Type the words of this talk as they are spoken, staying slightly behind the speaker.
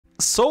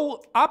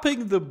So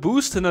upping the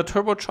boost in a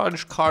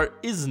turbocharged car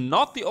is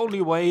not the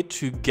only way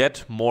to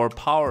get more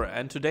power,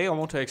 and today I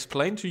want to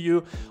explain to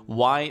you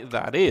why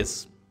that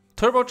is.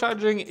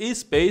 Turbocharging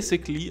is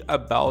basically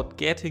about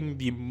getting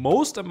the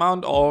most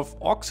amount of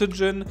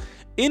oxygen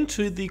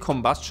into the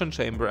combustion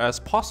chamber as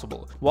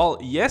possible. While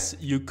yes,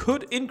 you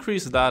could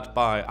increase that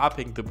by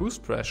upping the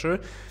boost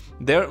pressure,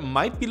 there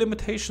might be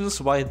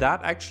limitations why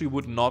that actually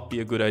would not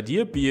be a good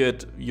idea, be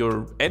it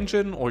your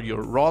engine or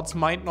your rods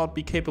might not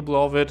be capable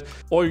of it,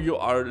 or you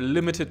are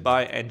limited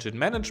by engine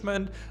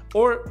management,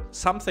 or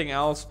something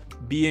else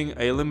being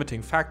a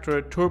limiting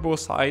factor, turbo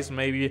size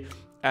maybe.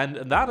 And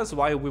that is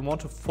why we want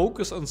to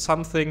focus on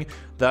something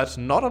that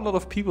not a lot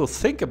of people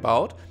think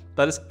about,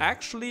 that is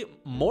actually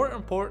more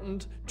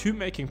important to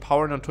making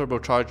power in a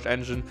turbocharged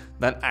engine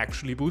than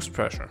actually boost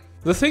pressure.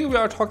 The thing we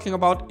are talking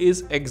about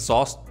is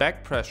exhaust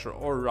back pressure,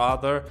 or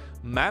rather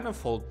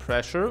manifold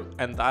pressure,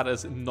 and that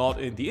is not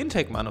in the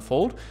intake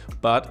manifold,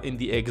 but in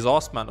the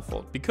exhaust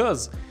manifold.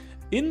 Because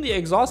in the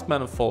exhaust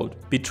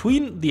manifold,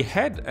 between the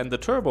head and the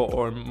turbo,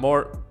 or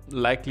more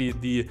likely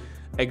the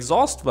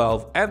exhaust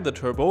valve and the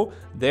turbo,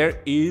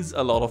 there is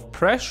a lot of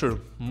pressure.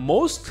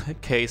 Most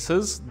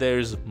cases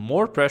there's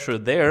more pressure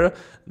there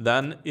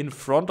than in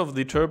front of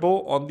the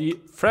turbo on the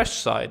fresh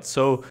side.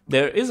 So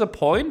there is a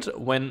point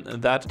when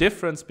that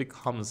difference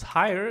becomes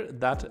higher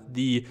that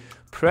the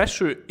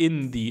pressure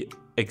in the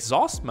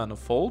exhaust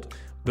manifold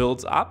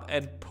builds up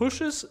and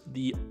pushes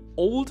the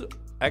old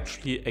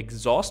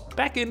exhaust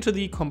back into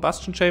the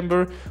combustion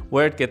chamber,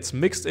 where it gets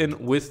mixed in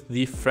with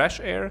the fresh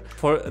air.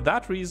 For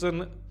that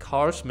reason,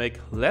 cars make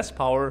less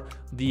power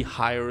the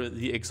higher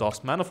the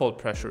exhaust manifold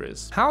pressure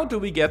is. How do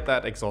we get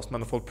that exhaust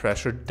manifold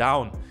pressure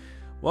down?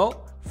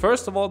 Well,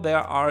 first of all,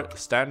 there are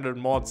standard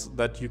mods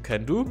that you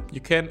can do.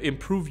 You can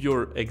improve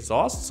your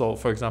exhaust. So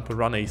for example,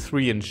 run a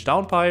 3-inch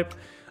downpipe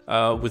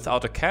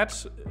without a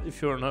cat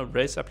if you're in a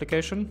race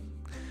application,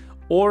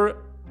 or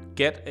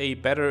get a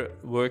better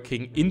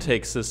working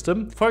intake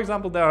system. For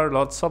example, there are a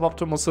lot of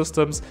suboptimal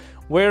systems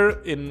where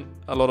in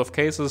a lot of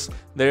cases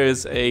there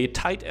is a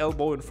tight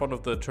elbow in front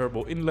of the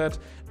turbo inlet,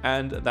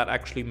 and that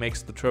actually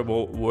makes the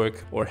turbo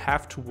work or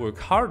have to work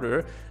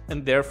harder,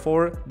 and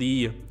therefore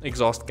the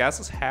exhaust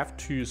gases have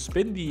to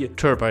spin the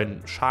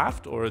turbine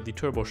shaft or the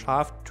turbo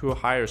shaft to a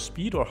higher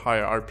speed or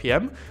higher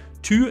RPM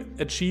to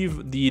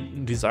achieve the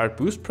desired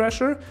boost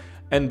pressure.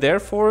 And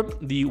therefore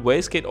the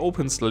wastegate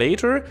opens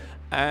later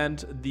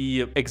and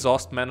the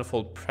exhaust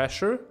manifold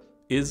pressure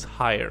is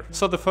higher.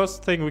 So the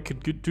first thing we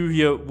could do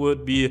here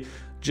would be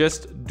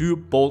just do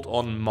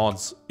bolt-on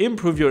mods.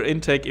 Improve your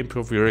intake,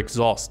 improve your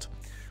exhaust.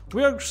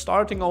 We are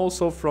starting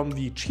also from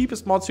the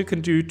cheapest mods you can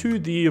do to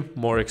the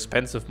more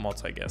expensive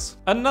mods, I guess.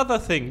 Another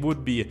thing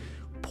would be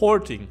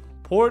porting.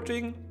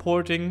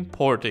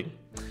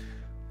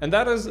 And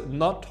that is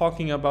not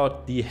talking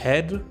about the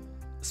head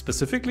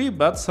specifically,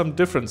 but some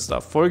different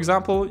stuff. For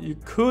example, you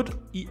could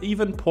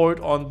even port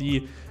on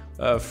the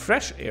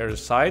fresh air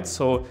side.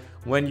 So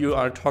when you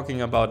are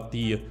talking about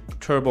the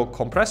turbo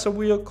compressor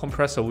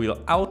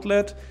wheel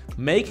outlet,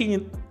 making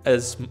it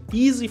as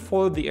easy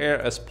for the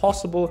air as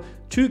possible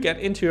to get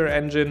into your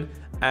engine,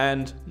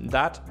 and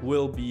that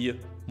will be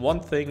one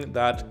thing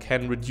that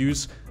can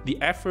reduce the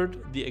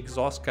effort the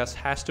exhaust gas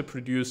has to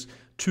produce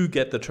to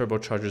get the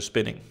turbocharger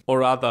spinning, or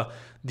rather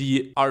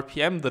the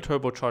RPM the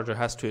turbocharger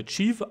has to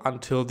achieve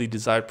until the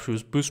desired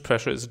boost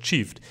pressure is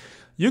achieved.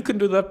 You can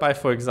do that by,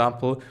 for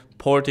example,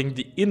 porting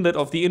the inlet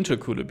of the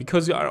intercooler,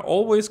 because you are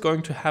always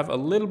going to have a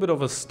little bit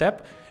of a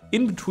step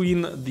in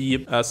between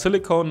the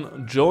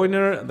silicone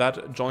joiner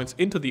that joins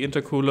into the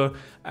intercooler,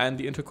 and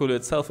the intercooler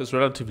itself is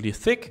relatively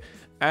thick,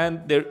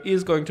 and there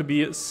is going to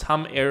be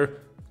some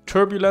air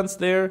turbulence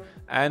there,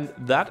 and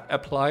that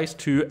applies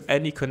to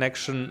any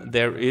connection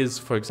there is,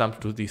 for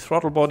example, to the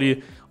throttle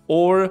body,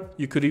 or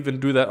you could even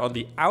do that on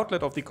the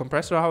outlet of the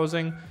compressor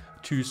housing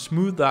to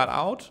smooth that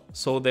out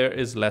so there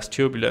is less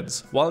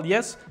turbulence. While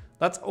yes,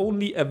 that's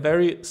only a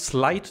very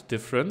slight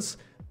difference,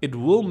 it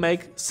will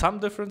make some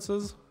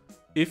differences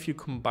if you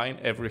combine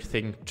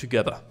everything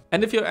together.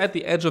 And if you're at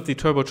the edge of the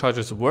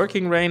turbocharger's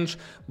working range,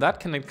 that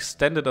can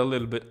extend it a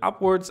little bit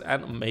upwards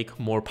and make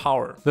more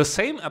power. The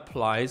same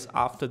applies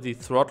after the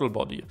throttle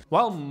body.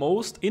 While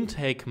most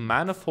intake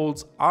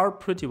manifolds are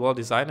pretty well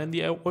designed in the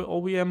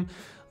OEM,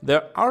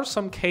 there are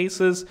some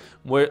cases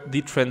where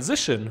the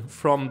transition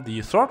from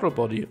the throttle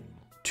body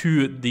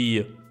to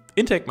the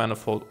intake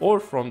manifold, or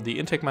from the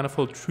intake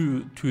manifold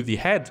to the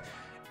head,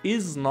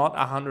 is not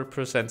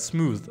 100%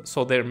 smooth.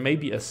 So there may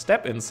be a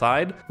step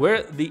inside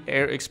where the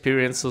air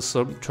experiences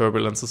some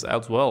turbulences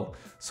as well.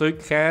 So you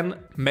can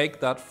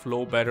make that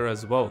flow better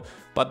as well.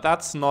 But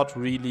that's not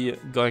really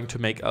going to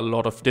make a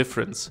lot of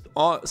difference.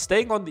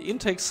 Staying on the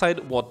intake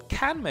side, what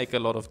can make a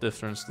lot of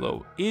difference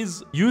though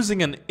is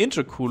using an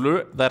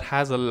intercooler that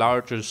has a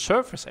larger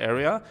surface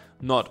area,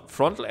 not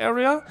frontal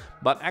area,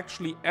 but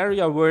actually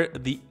area where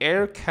the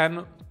air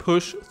can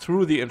push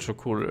through the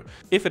intercooler.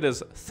 If it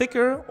is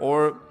thicker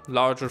or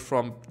larger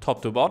from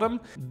top to bottom,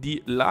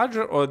 the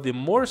larger or the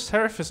more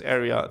surface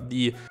area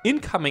the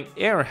incoming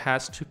air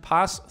has to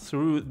pass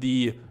through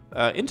the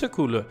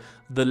intercooler,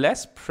 the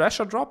less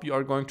pressure drop you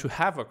are going to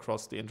have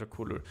across the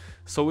intercooler.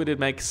 So it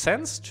makes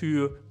sense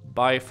to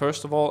buy,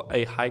 first of all,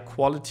 a high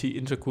quality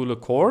intercooler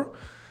core.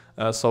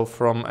 So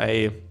from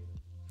a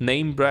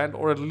name brand,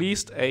 or at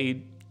least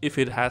if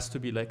it has to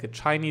be like a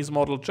Chinese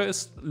model,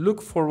 just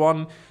look for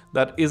one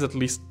that is at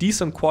least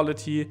decent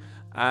quality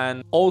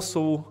and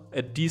also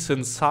a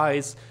decent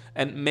size,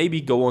 and maybe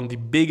go on the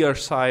bigger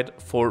side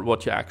for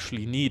what you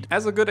actually need.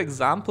 As a good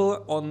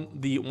example, on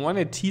the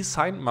 180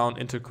 side mount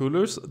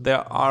intercoolers,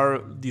 there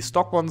are the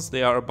stock ones,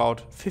 they are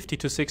about 50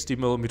 to 60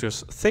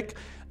 millimeters thick,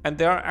 and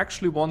there are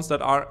actually ones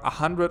that are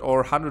 100 or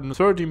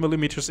 130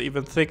 millimeters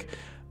even thick.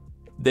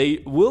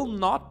 They will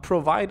not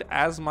provide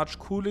as much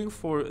cooling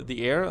for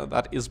the air.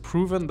 That is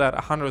proven that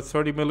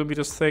 130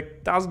 millimeters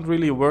thick doesn't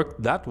really work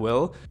that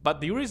well.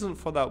 But the reason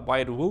for that, why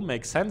it will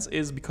make sense,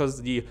 is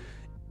because the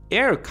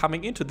air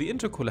coming into the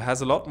intercooler has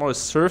a lot more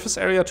surface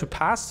area to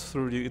pass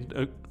through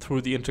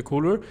the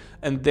intercooler,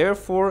 and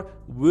therefore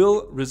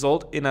will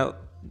result in a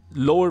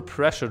lower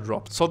pressure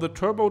drop. So the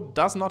turbo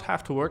does not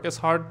have to work as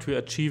hard to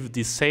achieve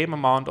the same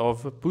amount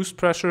of boost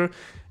pressure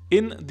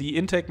in the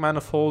intake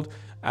manifold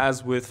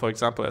as with, for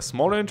example, a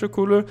smaller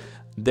intercooler,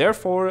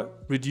 therefore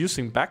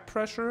reducing back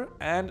pressure,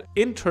 and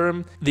in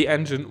turn the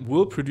engine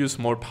will produce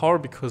more power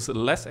because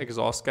less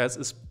exhaust gas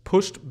is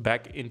pushed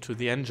back into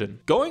the engine.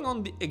 Going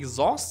on the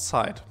exhaust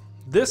side,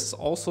 this is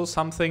also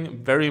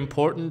something very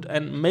important,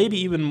 and maybe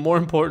even more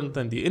important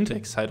than the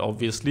intake side,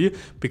 obviously,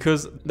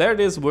 because there it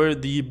is where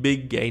the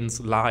big gains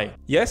lie.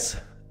 Yes,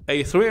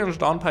 a 3-inch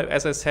downpipe,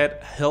 as I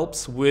said,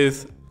 helps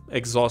with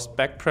exhaust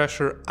back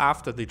pressure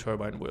after the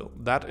turbine wheel.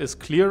 That is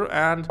clear,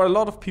 and a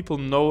lot of people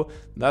know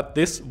that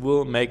this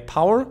will make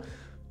power,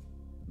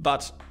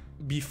 but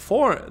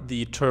before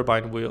the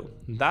turbine wheel,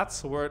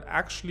 that's where it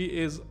actually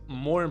is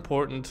more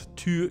important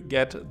to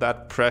get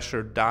that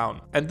pressure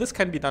down. And this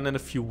can be done in a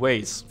few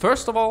ways.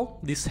 First of all,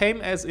 the same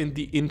as in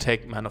the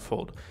intake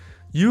manifold.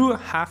 You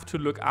have to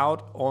look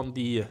out on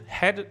the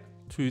head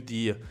to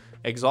the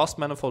exhaust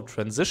manifold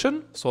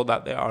transition so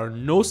that there are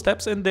no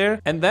steps in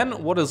there. And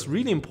then what is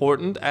really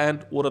important,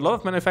 and what a lot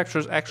of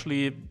manufacturers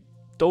actually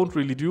don't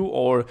really do,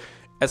 or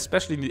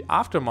especially in the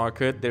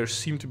aftermarket, there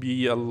seem to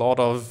be a lot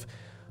of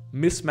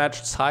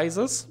mismatched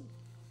sizes.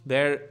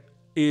 There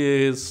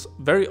is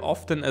very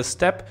often a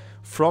step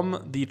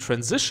from the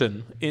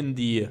transition in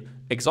the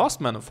exhaust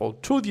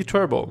manifold to the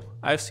turbo.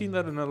 I've seen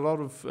that in a lot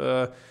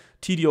of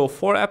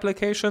TD04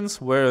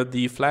 applications where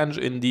the flange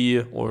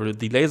or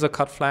the laser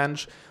cut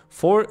flange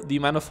for the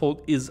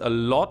manifold is a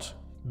lot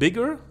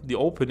bigger, the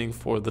opening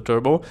for the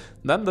turbo,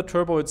 than the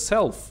turbo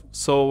itself.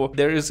 So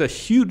there is a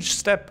huge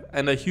step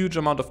and a huge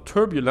amount of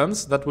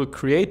turbulence that will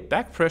create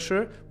back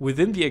pressure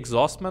within the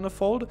exhaust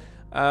manifold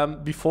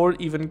before it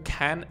even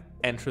can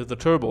enter the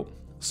turbo.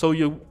 So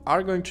you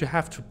are going to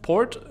have to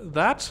port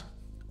that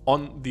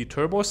on the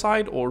turbo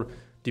side, or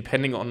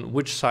depending on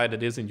which side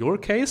it is in your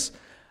case,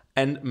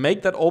 and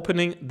make that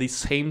opening the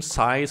same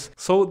size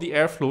so the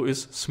airflow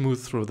is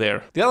smooth through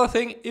there. The other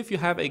thing, if you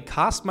have a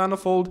cast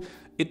manifold,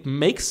 it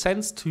makes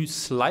sense to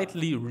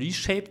slightly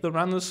reshape the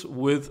runners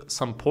with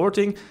some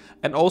porting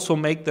and also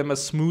make them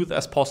as smooth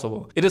as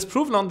possible. It is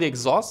proven on the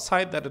exhaust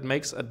side that it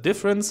makes a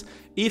difference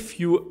if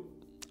you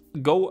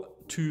go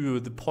to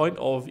the point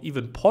of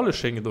even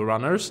polishing the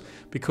runners,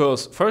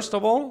 because first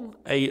of all,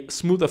 a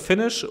smoother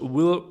finish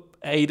will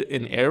aid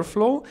in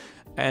airflow,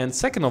 and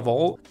second of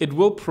all, it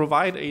will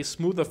provide a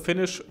smoother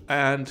finish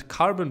and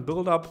carbon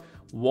buildup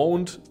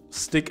won't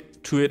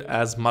stick to it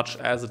as much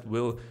as it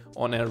will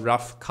on a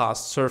rough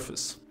cast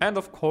surface. And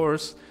of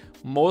course,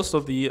 most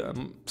of the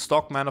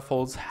stock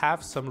manifolds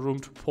have some room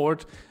to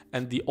port,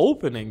 and the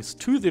openings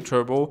to the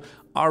turbo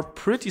are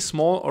pretty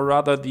small, or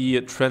rather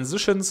the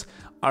transitions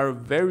are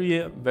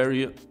very,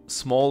 very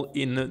small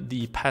in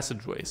the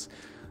passageways.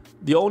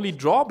 The only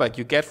drawback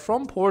you get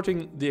from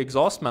porting the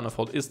exhaust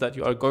manifold is that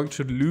you are going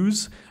to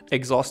lose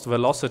exhaust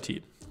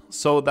velocity.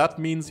 So that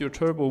means your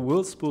turbo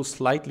will spool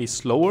slightly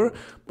slower,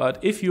 but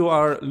if you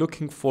are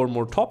looking for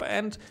more top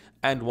end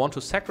and want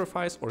to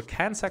sacrifice or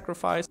can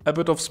sacrifice a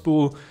bit of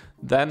spool,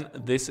 then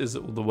this is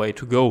the way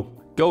to go.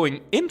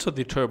 Going into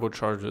the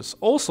turbochargers,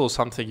 also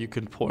something you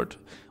can port.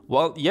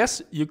 Well,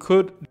 yes, you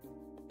could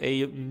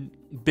a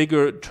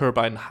bigger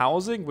turbine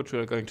housing, which we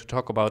are going to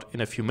talk about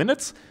in a few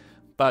minutes.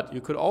 But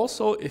you could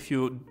also, if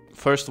you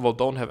first of all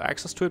don't have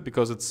access to it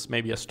because it's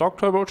maybe a stock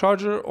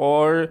turbocharger,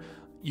 or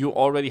you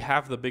already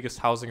have the biggest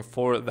housing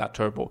for that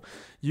turbo,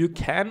 you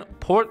can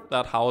port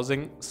that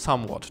housing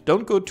somewhat.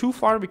 Don't go too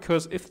far,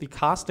 because if the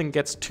casting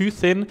gets too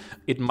thin,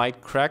 it might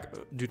crack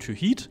due to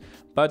heat.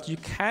 But you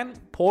can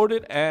port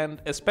it,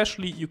 and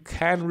especially you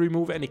can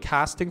remove any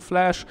casting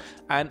flash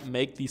and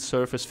make the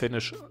surface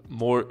finish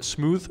more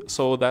smooth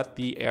so that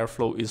the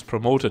airflow is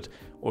promoted,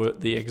 or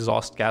the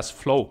exhaust gas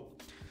flow.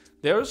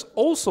 There's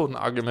also an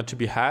argument to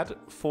be had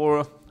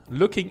for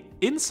looking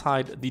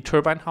inside the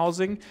turbine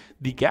housing.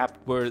 The gap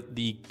where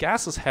the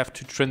gases have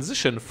to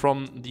transition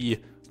from the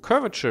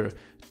curvature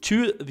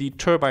to the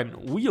turbine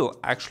wheel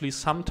actually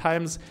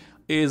sometimes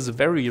is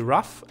very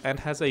rough and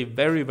has a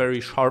very,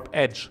 very sharp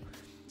edge.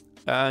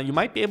 you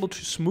might be able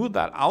to smooth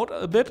that out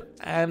a bit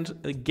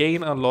and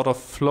gain a lot of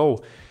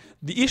flow.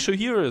 The issue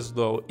here is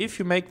though, if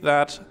you make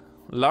that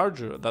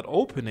larger, that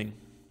opening,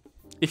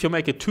 if you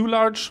make it too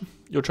large,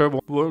 your turbo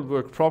won't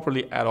work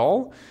properly at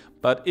all.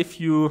 But if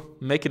you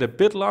make it a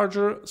bit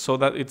larger so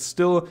that it's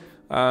still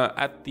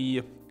at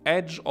the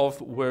edge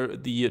of where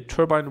the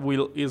turbine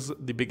wheel is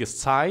the biggest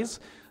size,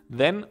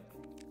 then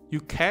you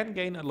can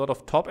gain a lot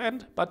of top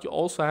end, but you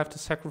also have to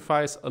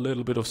sacrifice a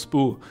little bit of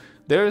spool.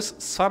 There's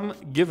some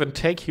give and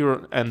take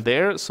here and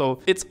there,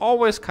 so it's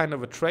always kind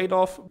of a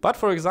trade-off. But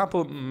for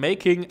example,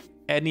 making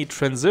any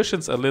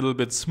transitions a little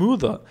bit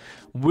smoother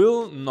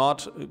will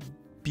not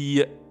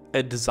be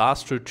a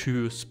disaster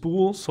to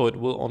spool, so it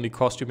will only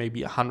cost you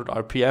maybe 100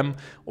 RPM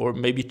or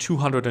maybe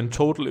 200 in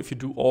total if you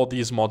do all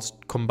these mods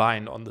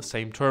combined on the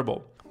same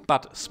turbo.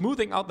 But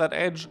smoothing out that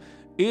edge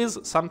is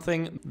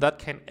something that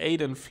can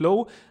aid in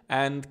flow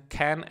and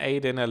can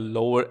aid in a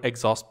lower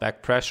exhaust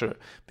back pressure,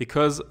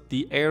 because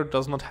the air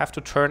does not have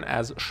to turn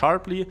as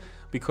sharply,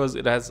 because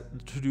it has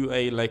to do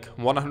a like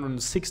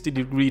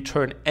 160-degree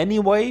turn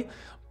anyway,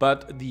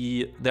 but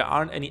there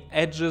aren't any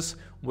edges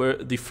where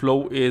the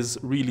flow is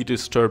really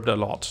disturbed a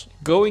lot.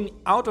 Going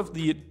out of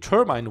the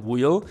turbine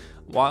wheel,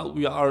 while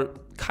we are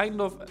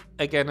kind of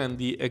again in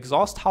the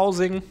exhaust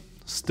housing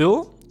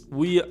still,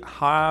 we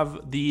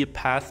have the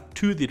path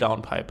to the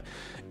downpipe.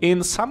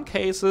 In some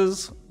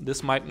cases,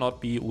 this might not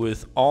be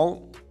with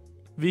all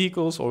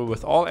vehicles or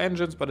with all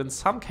engines, but in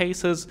some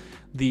cases,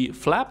 the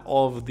flap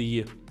of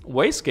the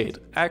wastegate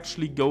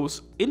actually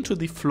goes into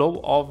the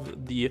flow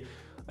of the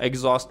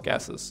exhaust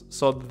gases.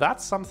 So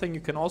that's something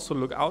you can also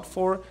look out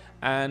for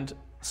and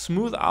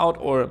smooth out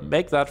or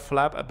make that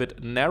flap a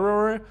bit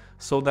narrower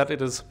so that it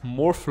is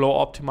more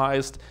flow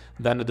optimized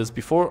than it is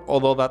before,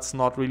 although that's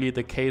not really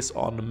the case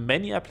on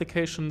many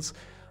applications.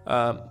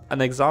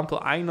 An example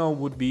I know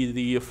would be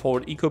the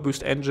Ford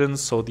EcoBoost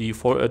engines, so the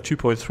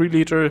 2.3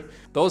 liter.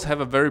 Those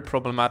have a very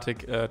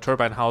problematic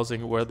turbine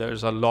housing where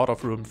there's a lot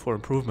of room for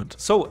improvement.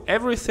 So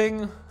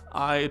everything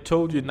I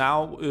told you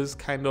now is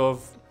kind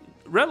of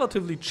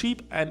relatively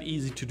cheap and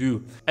easy to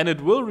do, and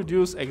it will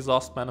reduce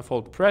exhaust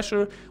manifold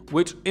pressure,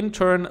 which in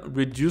turn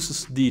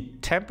reduces the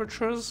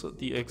temperatures,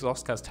 the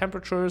exhaust gas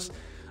temperatures,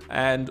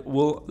 and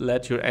will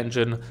let your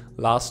engine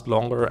last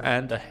longer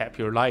and a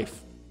happier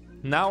life.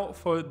 Now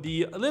for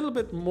the a little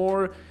bit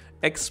more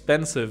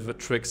expensive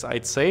tricks,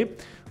 I'd say.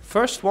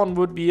 First one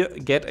would be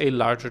get a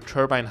larger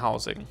turbine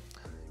housing.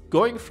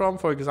 Going from,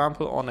 for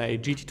example, on a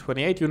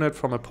GT28 unit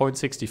from a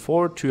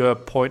 0.64 to a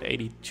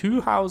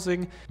 0.82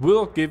 housing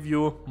will give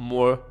you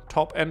more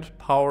top end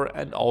power,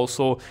 and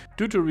also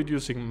due to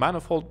reducing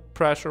manifold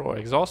pressure or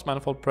exhaust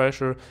manifold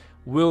pressure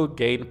will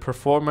gain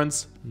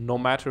performance. No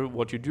matter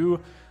what you do,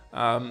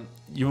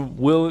 you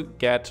will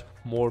get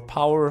more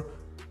power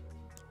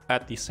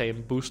at the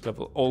same boost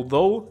level.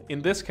 Although in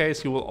this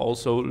case you will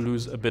also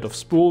lose a bit of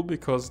spool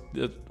because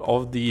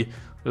of the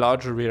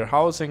larger rear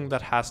housing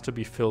that has to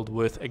be filled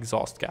with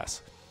exhaust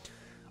gas.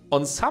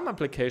 On some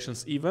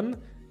applications, even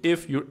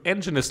if your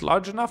engine is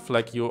large enough,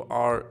 like you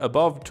are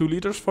above 2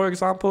 liters for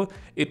example,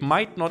 it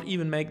might not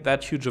even make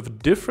that huge of a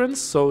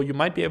difference, so you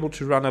might be able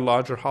to run a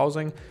larger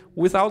housing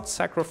without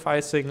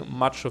sacrificing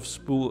much of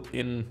spool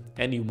in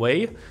any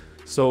way.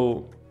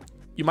 So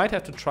you might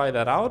have to try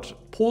that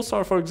out.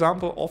 Pulsar, for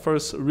example,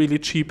 offers really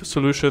cheap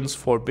solutions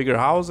for bigger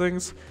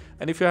housings,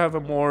 and if you have a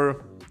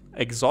more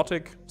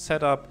exotic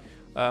setup,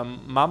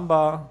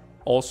 Mamba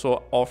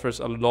also offers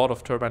a lot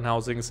of turbine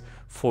housings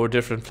for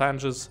different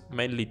flanges,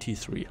 mainly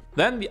T3.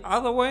 Then the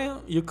other way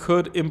you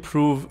could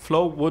improve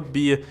flow would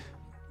be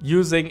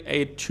using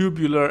a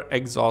tubular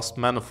exhaust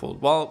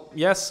manifold. Well,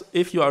 yes,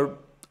 if you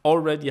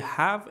already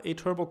have a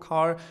turbo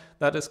car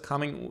that is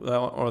coming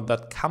or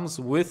that comes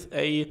with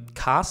a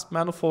cast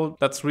manifold,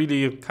 that's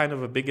really kind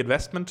of a big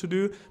investment to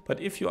do. But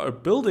if you are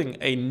building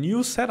a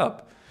new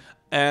setup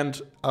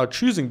and are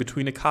choosing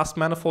between a cast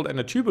manifold and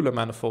a tubular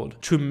manifold,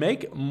 to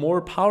make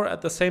more power at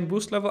the same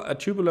boost level, a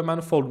tubular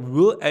manifold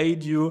will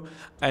aid you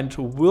and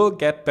will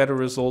get better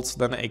results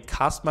than a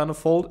cast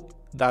manifold.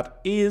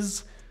 That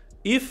is,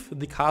 if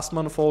the cast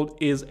manifold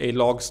is a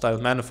log style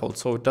manifold,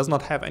 so it does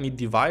not have any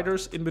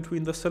dividers in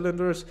between the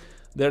cylinders.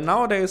 There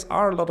nowadays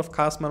are a lot of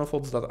cast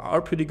manifolds that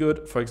are pretty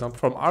good. For example,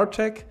 from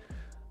Artec,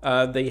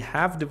 they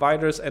have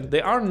dividers and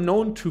they are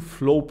known to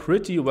flow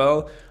pretty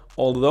well,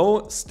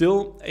 although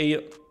still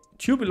a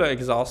tubular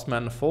exhaust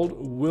manifold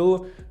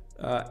will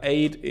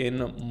aid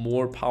in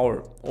more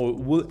power, or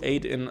will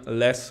aid in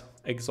less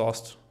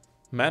exhaust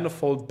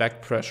manifold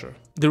back pressure.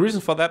 The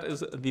reason for that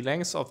is the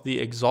lengths of the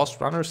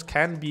exhaust runners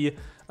can be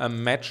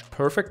matched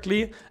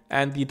perfectly,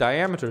 and the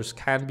diameters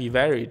can be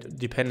varied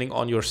depending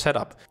on your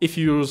setup. If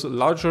you use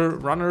larger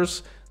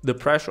runners, the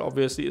pressure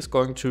obviously is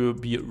going to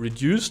be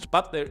reduced,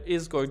 but there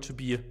is going to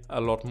be a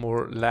lot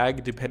more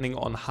lag depending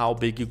on how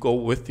big you go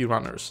with the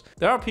runners.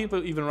 There are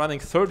people even running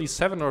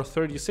 37 or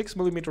 36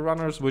 millimeter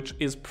runners, which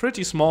is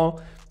pretty small,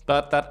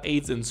 but that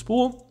aids in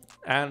spool.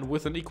 And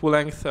with an equal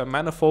length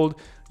manifold,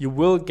 you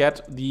will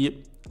get the,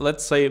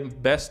 let's say,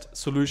 best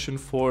solution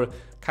for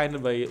kind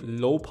of a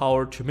low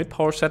power to mid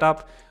power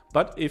setup,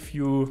 But if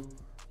you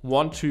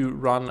want to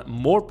run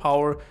more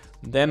power,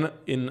 then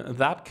in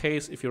that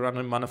case, if you run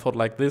a manifold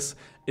like this,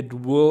 it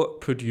will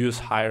produce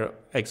higher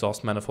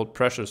exhaust manifold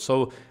pressure.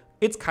 So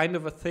it's kind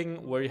of a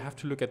thing where you have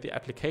to look at the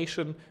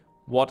application,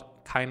 what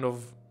kind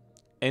of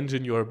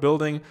engine you're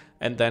building,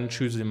 and then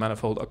choose the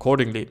manifold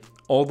accordingly.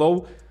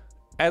 Although,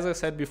 as I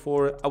said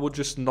before, I would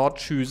just not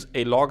choose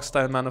a log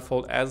style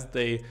manifold, as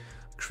they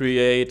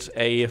create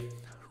a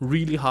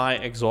really high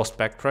exhaust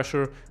back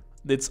pressure.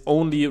 It's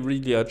only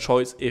really a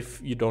choice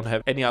if you don't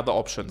have any other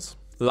options.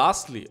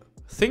 Lastly,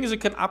 things you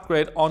can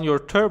upgrade on your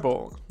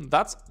turbo.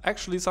 That's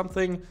actually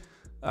something,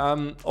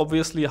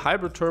 obviously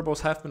hybrid turbos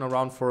have been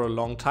around for a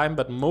long time,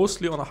 but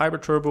mostly on a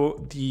hybrid turbo,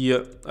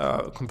 the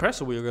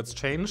compressor wheel gets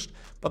changed.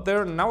 But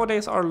there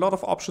nowadays are a lot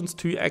of options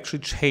to actually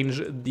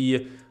change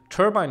the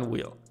turbine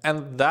wheel.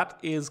 And that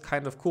is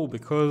kind of cool,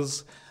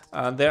 because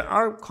there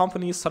are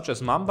companies such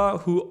as Mamba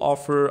who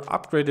offer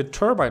upgraded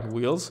turbine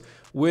wheels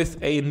with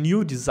a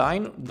new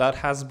design that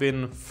has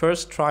been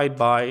first tried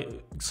by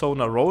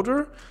Sony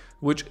Rotor,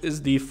 which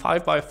is the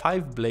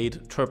 5x5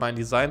 blade turbine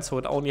design. So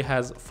it only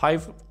has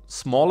 5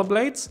 smaller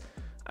blades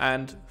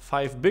and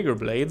 5 bigger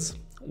blades,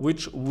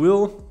 which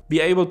will be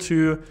able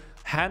to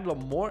handle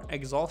more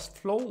exhaust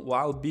flow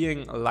while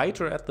being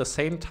lighter at the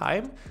same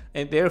time,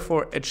 and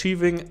therefore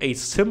achieving a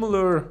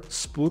similar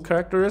spool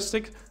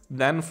characteristic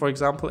than, for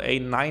example, a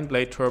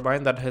 9-blade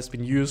turbine that has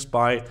been used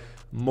by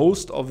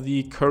most of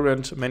the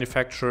current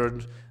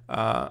manufactured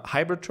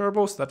hybrid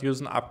turbos that use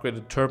an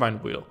upgraded turbine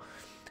wheel.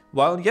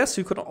 While yes,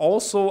 you could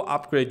also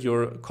upgrade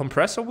your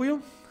compressor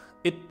wheel,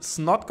 it's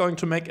not going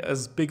to make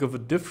as big of a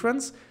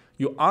difference.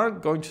 You are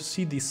going to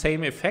see the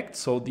same effect,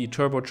 so the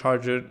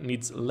turbocharger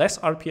needs less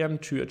RPM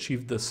to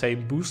achieve the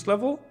same boost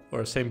level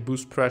or same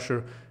boost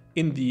pressure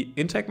in the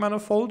intake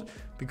manifold,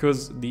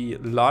 because the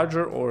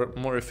larger or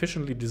more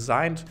efficiently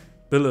designed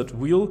billet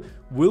wheel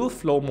will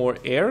flow more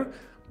air,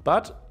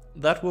 but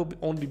that will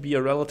only be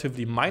a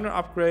relatively minor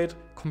upgrade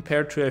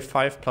compared to a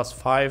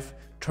 5+5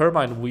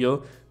 turbine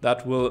wheel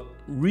that will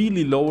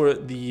really lower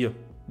the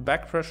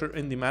back pressure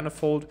in the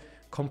manifold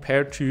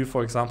compared to,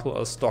 for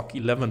example, a stock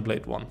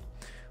 11-blade one.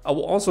 I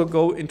will also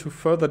go into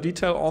further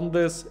detail on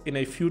this in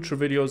a future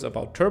videos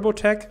about turbo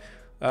tech.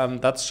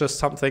 That's just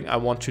something I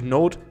want to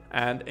note,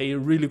 and a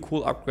really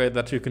cool upgrade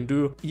that you can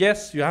do.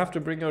 Yes, you have to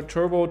bring your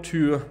turbo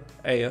to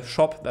a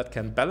shop that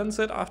can balance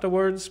it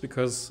afterwards,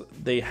 because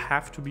they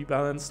have to be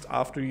balanced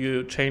after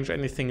you change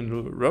anything in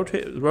the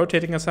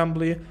rotating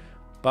assembly.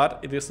 But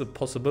it is a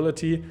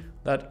possibility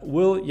that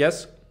will,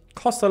 yes,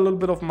 cost a little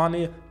bit of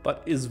money,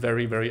 but is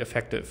very, very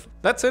effective.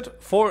 That's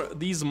it for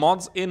these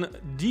mods in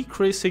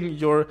decreasing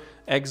your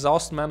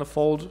exhaust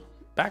manifold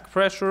back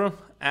pressure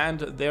and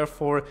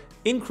therefore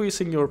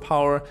increasing your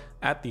power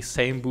at the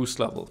same boost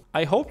level.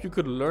 I hope you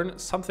could learn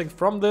something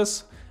from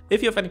this.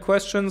 If you have any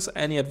questions,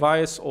 any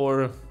advice,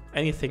 or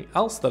anything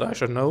else that I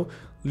should know,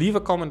 leave a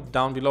comment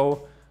down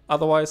below.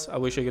 Otherwise, I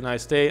wish you a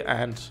nice day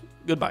and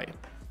goodbye.